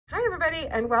everybody,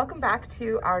 and welcome back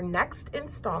to our next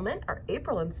installment, our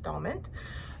April installment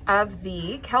of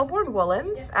the Kelbourne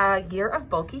Woolens Year of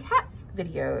Bulky Hats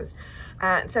videos.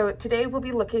 So today we'll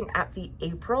be looking at the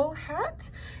April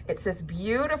hat. It's this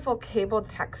beautiful cabled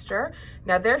texture.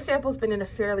 Now their sample's been in a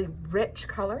fairly rich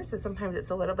color, so sometimes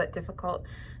it's a little bit difficult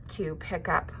to pick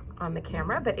up on the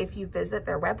camera, but if you visit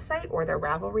their website or their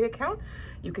Ravelry account,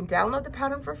 you can download the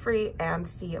pattern for free and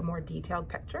see a more detailed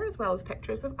picture as well as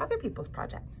pictures of other people's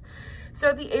projects.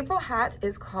 So the April hat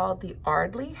is called the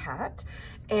Ardleigh Hat,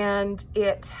 and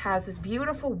it has this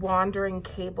beautiful wandering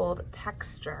cabled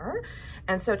texture.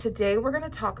 And so today we're going to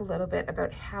talk a little bit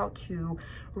about how to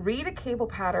read a cable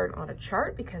pattern on a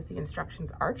chart, because the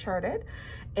instructions are charted,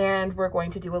 and we're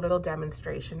going to do a little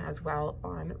demonstration as well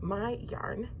on my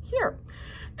yarn here.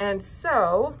 And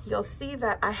so you'll see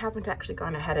that I haven't actually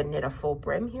gone ahead and knit a full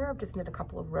brim here. I've just knit a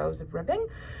couple of rows of ribbing.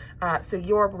 So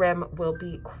your brim will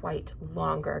be quite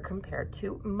longer compared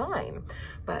to mine,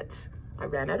 but I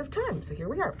ran out of time, so here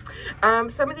we are.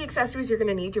 Some of the accessories you're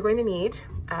going to need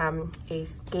a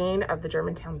skein of the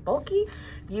Germantown Bulky.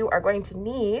 You are going to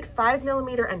need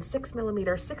 5mm and 6mm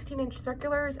 16-inch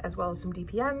circulars, as well as some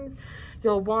DPNs.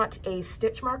 You'll want a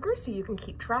stitch marker so you can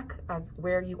keep track of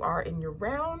where you are in your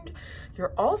round.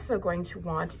 You're also going to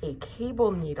want a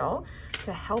cable needle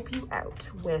to help you out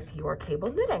with your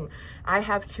cable knitting. I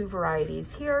have two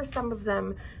varieties here. Some of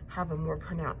them have a more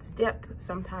pronounced dip.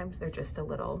 Sometimes they're just a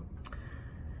little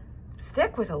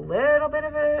stick with a little bit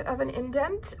of an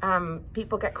indent.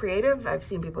 People get creative. I've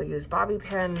seen people use bobby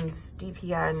pins,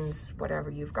 DPNs, whatever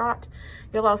you've got.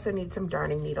 You'll also need some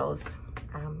darning needles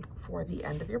for the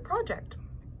end of your project.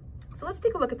 So let's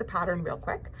take a look at the pattern real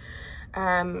quick.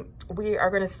 We are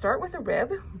going to start with a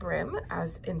rib brim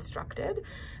as instructed.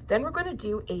 Then we're going to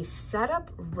do a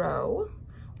setup row,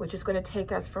 which is going to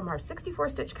take us from our 64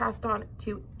 stitch cast on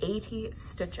to 80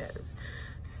 stitches.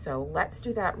 So let's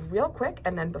do that real quick,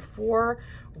 and then before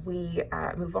we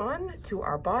move on to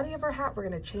our body of our hat, we're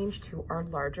going to change to our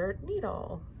larger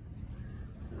needle.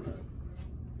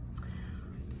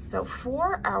 So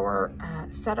for our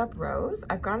setup rows,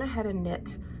 I've gone ahead and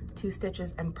knit 2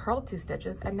 stitches and purled 2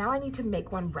 stitches, and now I need to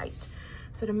make one right.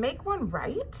 So to make one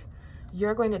right,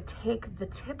 you're going to take the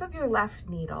tip of your left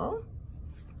needle,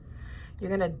 you're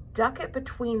going to duck it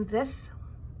between this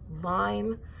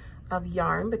line of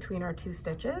yarn between our 2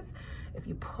 stitches. If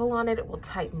you pull on it, it will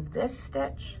tighten this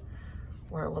stitch,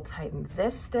 or it will tighten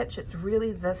this stitch. It's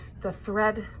really the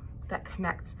thread that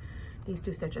connects these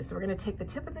 2 stitches. So we're going to take the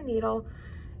tip of the needle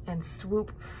and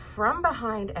swoop from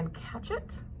behind and catch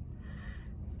it,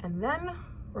 and then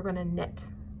we're going to knit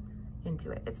into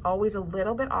it. It's always a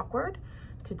little bit awkward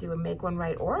to do a make one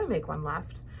right or a make one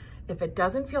left. If it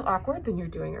doesn't feel awkward, then you're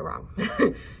doing it wrong.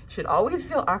 It should always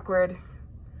feel awkward.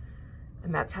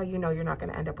 And that's how you know you're not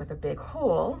going to end up with a big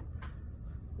hole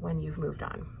when you've moved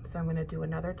on. So I'm going to do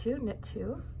another 2, knit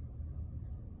 2,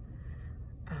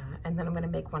 and then I'm going to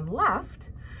make one left.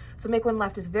 So make one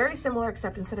left is very similar,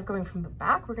 except instead of going from the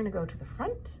back, we're going to go to the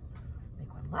front,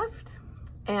 make one left.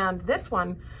 And this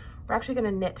one, we're actually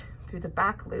going to knit through the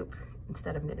back loop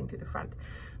instead of knitting through the front.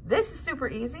 This is super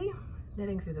easy.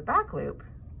 Knitting through the back loop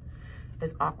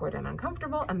is awkward and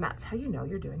uncomfortable, and that's how you know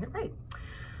you're doing it right.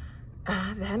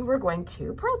 Then we're going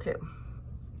to purl 2.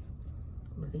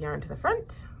 Move the yarn to the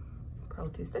front, purl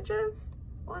 2 stitches,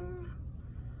 1,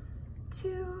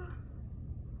 2,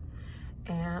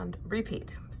 and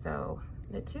repeat. So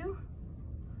knit 2,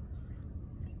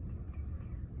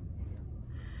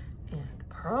 and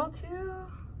purl 2,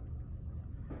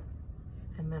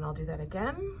 and then I'll do that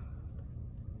again.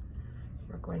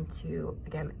 We're going to,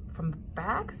 again, from the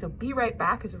back, so be right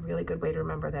back is a really good way to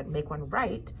remember that make one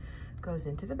right goes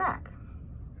into the back.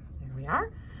 There we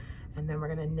are. And then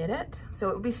we're going to knit it. So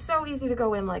it would be so easy to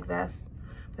go in like this,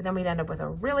 but then we'd end up with a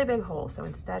really big hole. So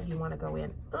instead you want to go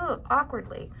in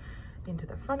awkwardly into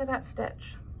the front of that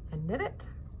stitch and knit it.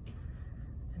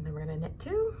 And then we're going to knit 2.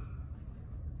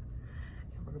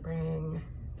 And we're going to bring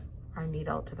our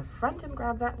needle to the front and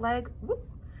grab that leg. Whoop.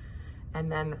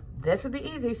 And then this would be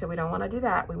easy, so we don't want to do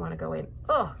that. We want to go in,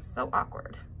 so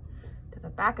awkward, to the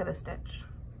back of the stitch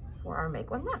for our make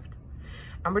one left.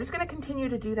 And we're just going to continue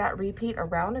to do that repeat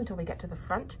around until we get to the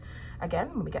front again,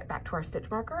 when we get back to our stitch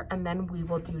marker, and then we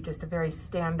will do just a very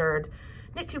standard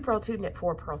knit 2, purl 2, knit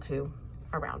 4, purl 2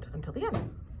 around until the end.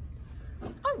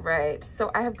 All right, so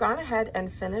I have gone ahead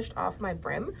and finished off my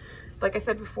brim. Like I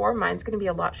said before, mine's going to be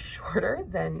a lot shorter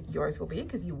than yours will be,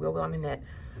 because you will want to knit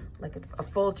like a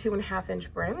full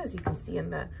 2.5-inch brim, as you can see in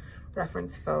the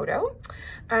reference photo.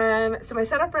 So my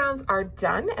setup rounds are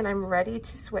done, and I'm ready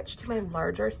to switch to my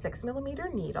larger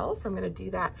 6mm needle. So I'm going to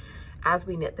do that as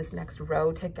we knit this next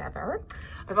row together.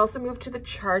 I've also moved to the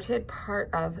charted part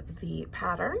of the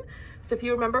pattern. So if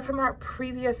you remember from our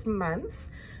previous months,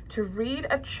 to read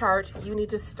a chart, you need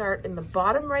to start in the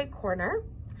bottom right corner,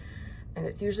 and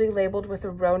it's usually labeled with a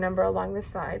row number along the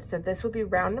side. So this would be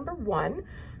round number 1.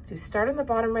 So you start in the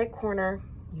bottom right corner,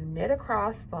 you knit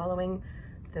across following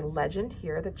the legend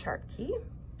here, the chart key.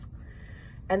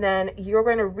 And then you're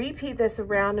going to repeat this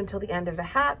around until the end of the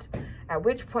hat, at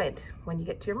which point, when you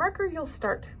get to your marker, you'll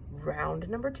start round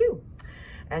number 2.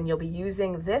 And you'll be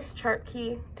using this chart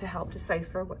key to help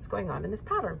decipher what's going on in this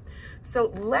pattern.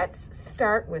 So let's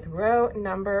start with row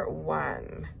number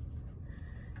 1.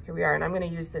 Here we are, and I'm going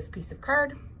to use this piece of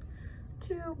card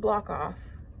to block off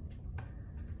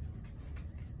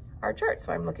our chart.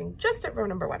 So I'm looking just at row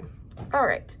number 1. All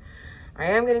right, I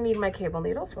am going to need my cable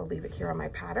needle, so I'll leave it here on my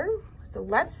pattern. So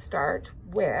let's start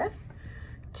with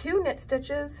 2 knit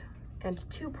stitches and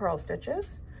 2 purl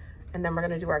stitches, and then we're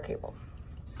going to do our cable.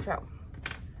 So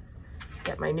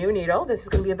get my new needle. This is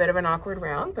going to be a bit of an awkward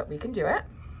round, but we can do it.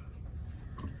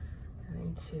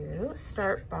 I'm going to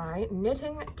start by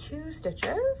knitting 2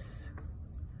 stitches.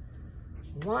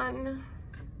 1,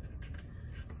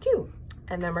 2,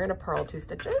 and then we're going to purl 2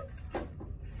 stitches.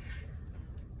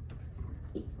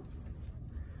 1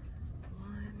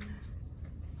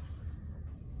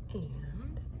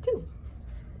 and 2.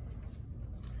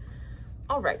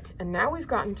 All right, and now we've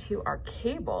gotten to our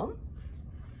cable.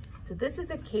 So this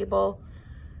is a cable,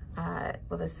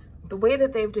 the way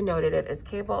that they've denoted it is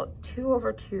cable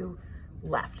 2/2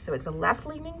 left. So it's a left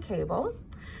leaning cable,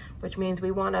 which means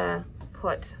we want to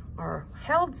put our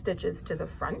held stitches to the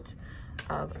front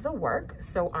of the work.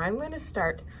 So I'm going to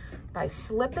start by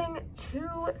slipping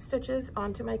 2 stitches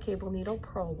onto my cable needle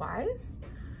purlwise.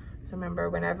 So remember,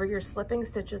 whenever you're slipping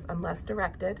stitches, unless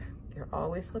directed, you're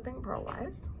always slipping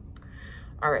purlwise.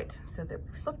 All right, so the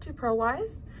slip 2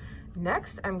 purlwise.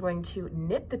 Next, I'm going to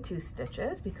knit the 2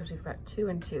 stitches because we've got 2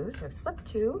 and 2. So I've slipped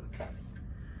 2.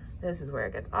 This is where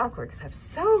it gets awkward because I have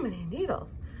so many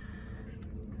needles.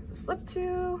 So slip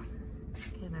 2,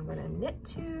 and I'm going to knit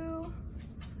 2.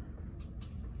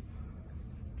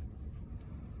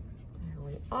 There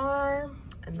we are.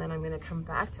 And then I'm going to come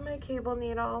back to my cable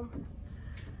needle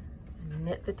and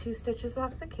knit the 2 stitches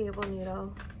off the cable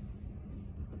needle.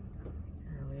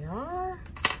 There we are.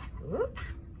 Whoop.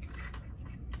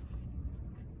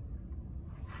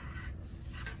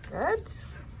 Good.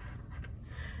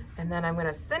 And then I'm going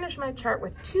to finish my chart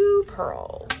with 2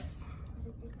 purls.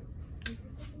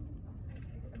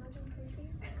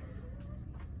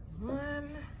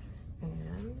 1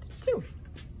 and 2.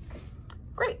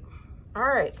 Great. All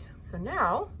right. So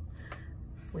now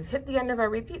we've hit the end of our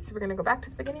repeat. So we're going to go back to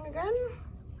the beginning again.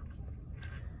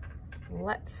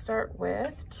 Let's start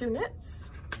with 2 knits.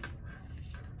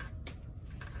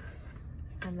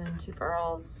 And then 2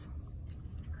 purls.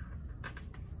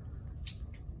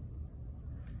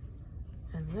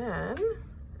 And then,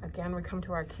 again, we come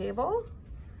to our cable.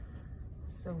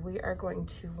 So we are going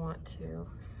to want to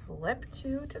slip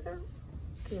 2 to the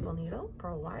cable needle,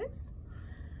 purlwise,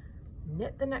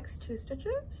 knit the next 2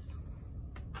 stitches,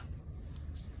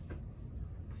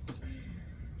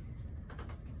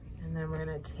 and then we're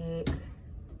going to take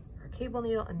our cable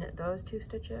needle and knit those 2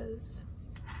 stitches.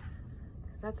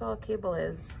 That's all cable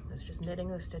is. It's just knitting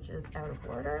those stitches out of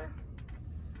order.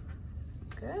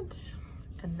 Good.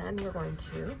 And then we're going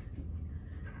to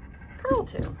purl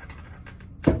 2.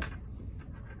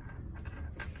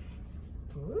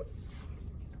 Whoop.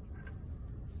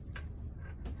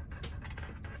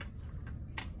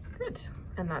 Good.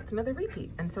 And that's another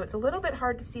repeat. And so it's a little bit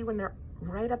hard to see when they're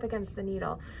right up against the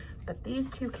needle, but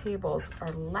these 2 cables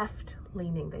are left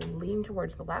leaning. They lean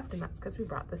towards the left, and that's because we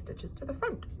brought the stitches to the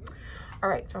front. All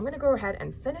right, so I'm going to go ahead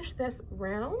and finish this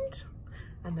round,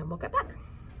 and then we'll get back.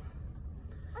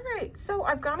 All right, so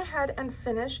I've gone ahead and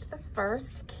finished the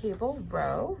first cable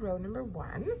row, row number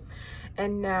 1.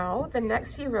 And now the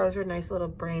next few rows are a nice little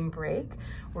brain break.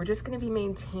 We're just going to be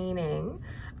maintaining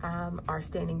our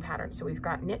standing pattern. So we've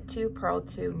got knit 2, purl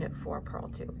 2, knit 4, purl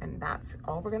 2. And that's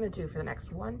all we're going to do for the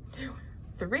next 1, 2,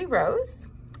 3 rows.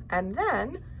 And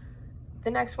then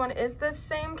the next one is the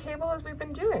same cable as we've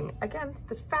been doing. Again,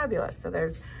 that's fabulous. So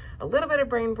there's a little bit of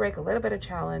brain break, a little bit of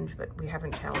challenge, but we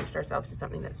haven't challenged ourselves to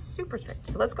something that's super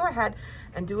strict. So let's go ahead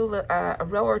and do a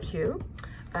row or 2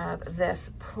 of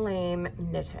this plain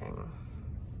knitting.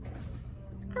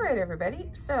 All right, everybody.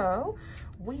 So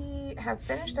we have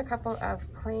finished a couple of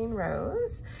plain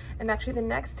rows, and actually the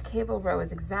next cable row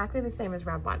is exactly the same as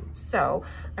round 1. So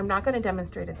I'm not going to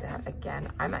demonstrate that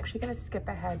again. I'm actually going to skip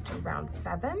ahead to round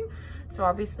 7. So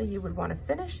obviously you would want to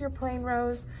finish your plain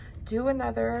rows, do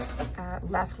another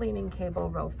left leaning cable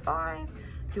row 5,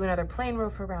 do another plain row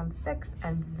for round 6,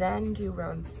 and then do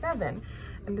round 7.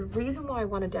 And the reason why I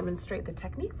want to demonstrate the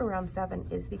technique for round 7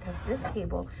 is because this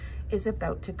cable is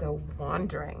about to go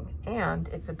wandering, and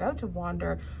it's about to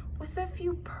wander with a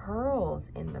few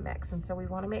pearls in the mix. And so we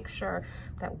want to make sure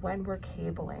that when we're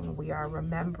cabling, we are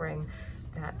remembering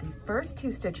that the first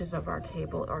 2 stitches of our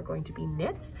cable are going to be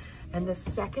knits and the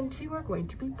second 2 are going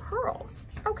to be pearls.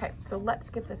 Okay, so let's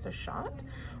give this a shot.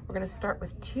 We're going to start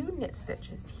with 2 knit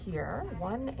stitches here,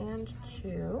 1 and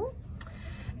 2.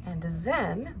 And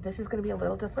then this is going to be a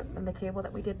little different than the cable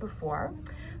that we did before.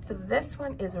 So this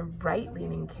one is a right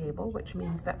leaning cable, which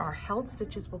means that our held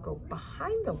stitches will go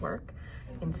behind the work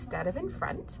instead of in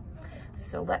front.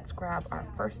 So let's grab our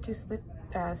first 2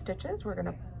 stitches. We're going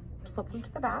to slip them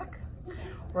to the back.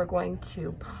 We're going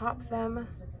to pop them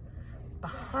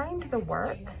behind the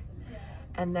work,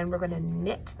 and then we're going to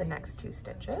knit the next 2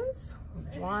 stitches,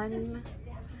 1 and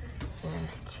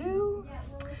 2.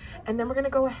 And then we're going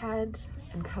to go ahead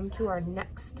and come to our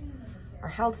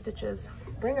held stitches,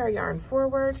 bring our yarn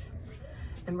forward,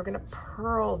 and we're going to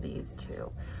purl these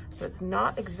 2. So it's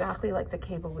not exactly like the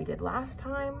cable we did last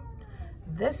time.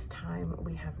 This time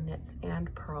we have knits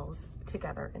and pearls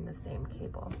together in the same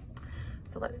cable.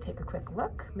 So let's take a quick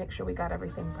look, make sure we got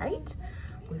everything right.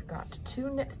 We've got 2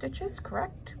 knit stitches,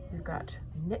 correct? We've got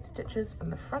knit stitches on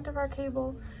the front of our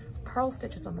cable, purl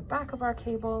stitches on the back of our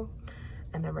cable,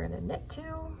 and then we're going to knit 2,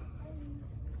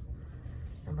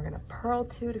 and we're going to purl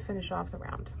 2 to finish off the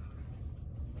round.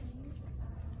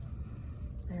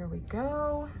 There we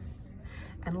go.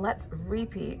 And let's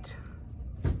repeat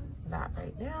that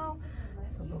right now.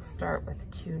 So we'll start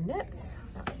with 2 knits.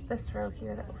 That's this row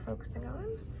here that we're focusing on.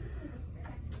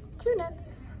 2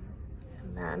 knits,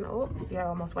 and then, oh, see, I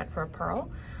almost went for a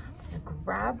pearl. I'm gonna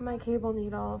grab my cable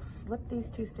needle, slip these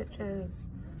 2 stitches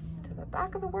to the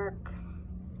back of the work,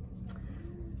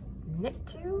 knit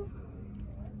 2,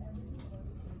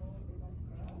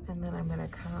 and then I'm gonna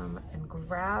come and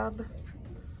grab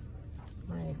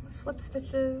my slip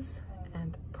stitches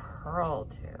and purl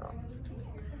 2.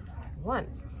 1,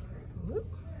 whoop,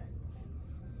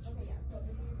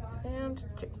 and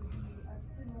 2.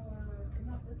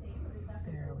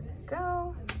 There we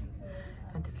go.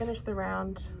 And to finish the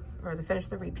round, or to finish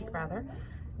the repeat rather,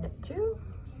 knit 2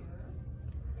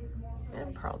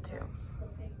 and purl 2.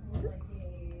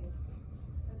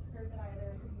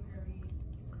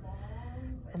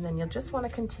 And then you'll just want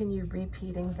to continue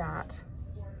repeating that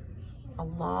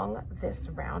along this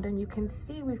round, and you can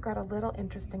see we've got a little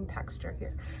interesting texture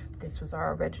here. This was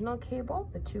our original cable,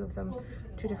 the 2 of them,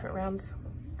 2 different rounds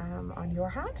on your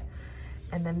hat.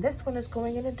 And then this one is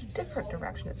going in a different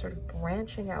direction. It's sort of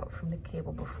branching out from the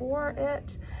cable before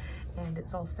it, and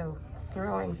it's also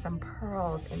throwing some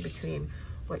pearls in between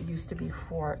what used to be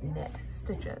 4 knit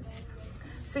stitches.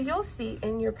 So you'll see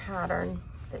in your pattern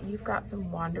that you've got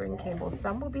some wandering cables.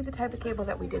 Some will be the type of cable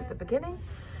that we did at the beginning.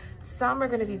 Some are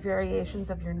going to be variations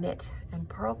of your knit and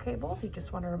purl cables. You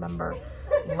just want to remember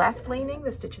left leaning,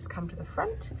 the stitches come to the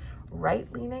front.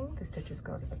 Right leaning, the stitches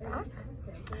go to the back.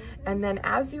 And then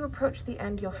as you approach the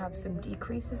end, you'll have some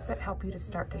decreases that help you to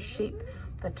start to shape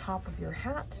the top of your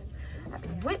hat.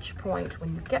 At which point,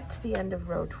 when you get to the end of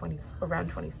row 20, around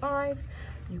 25,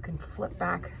 you can flip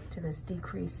back to this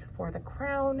decrease for the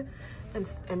crown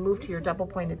and move to your double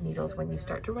pointed needles when you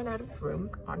start to run out of room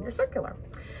on your circular.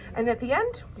 And at the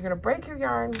end, you're gonna break your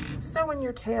yarn, sew in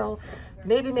your tail,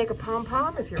 maybe make a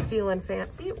pom-pom if you're feeling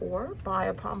fancy, or buy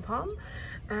a pom-pom,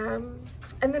 and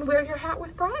then wear your hat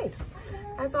with pride.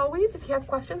 As always, if you have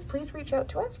questions, please reach out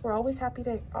to us. We're always happy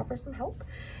to offer some help,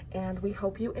 and we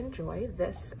hope you enjoy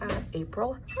this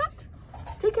April hat.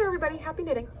 Take care, everybody. Happy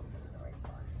knitting.